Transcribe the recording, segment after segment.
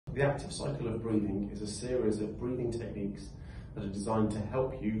The active cycle of breathing is a series of breathing techniques that are designed to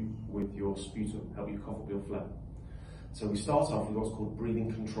help you with your sputum, help you cough up your phlegm. So we start off with what's called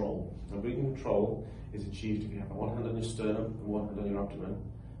breathing control. Now, breathing control is achieved if you have one hand on your sternum and one hand on your abdomen.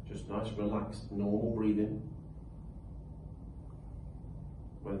 Just nice, relaxed, normal breathing,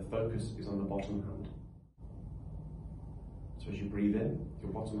 where the focus is on the bottom hand. So as you breathe in,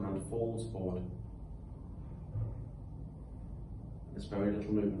 your bottom hand falls forward. There's very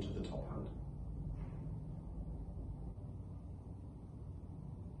little movement of the top hand.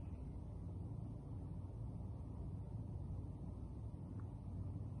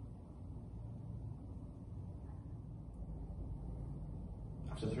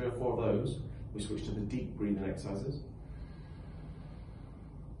 After 3 or 4 of those, we switch to the deep breathing exercises.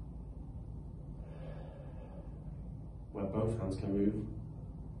 Where both hands can move.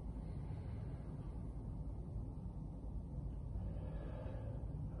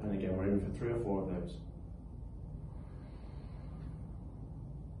 And again, we're aiming for 3 or 4 of those.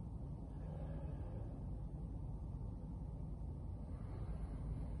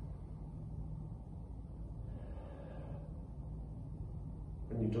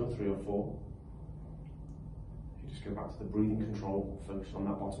 When you've done 3 or 4, you just go back to the breathing control, focus on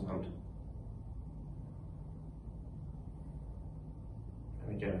that bottom hand.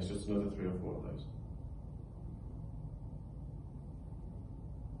 And again, it's just another 3 or 4 of those.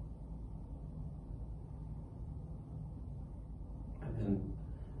 And then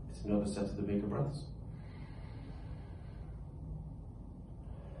it's another set of the bigger breaths.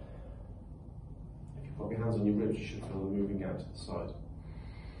 If you put your hands on your ribs, you should feel them moving out to the side.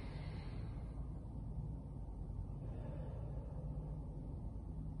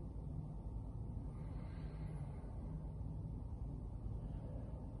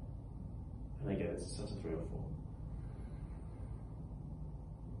 And again, it's a set of 3 or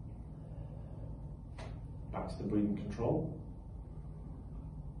 4. Back to the breathing control.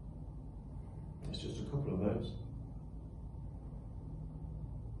 It's just a couple of those.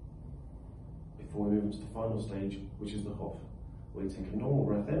 Before we move into the final stage, which is the huff, where you take a normal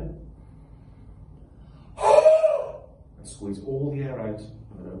breath in and squeeze all the air out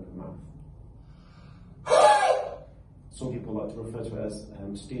of an open mouth. Some people like to refer to it as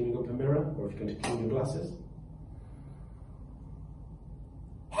steaming up a mirror, or if you're going to clean your glasses.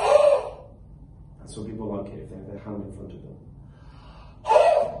 And some people like it if they have their hand in front of them.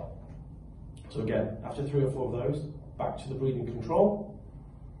 So again, after 3 or 4 of those, back to the breathing control.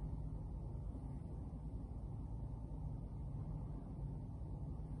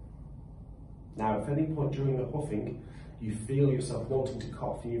 Now, if at any point during the huffing, you feel yourself wanting to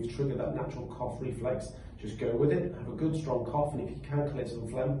cough and you've triggered that natural cough reflex, just go with it, have a good strong cough, and if you can collect some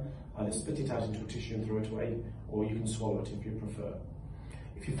phlegm, either spit it out into a tissue and throw it away, or you can swallow it if you prefer.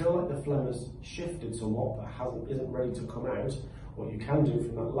 If you feel like the phlegm has shifted somewhat but isn't ready to come out, what you can do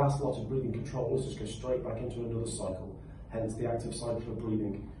from that last lot of breathing control is just go straight back into another cycle, hence the active cycle of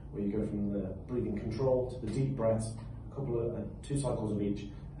breathing, where you go from the breathing control to the deep breaths, 2 cycles of each,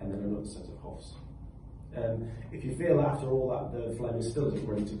 and then another set of huffs. If you feel after all that the phlegm is still isn't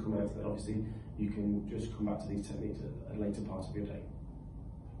ready to come out, then obviously you can just come back to these techniques at a later part of your day.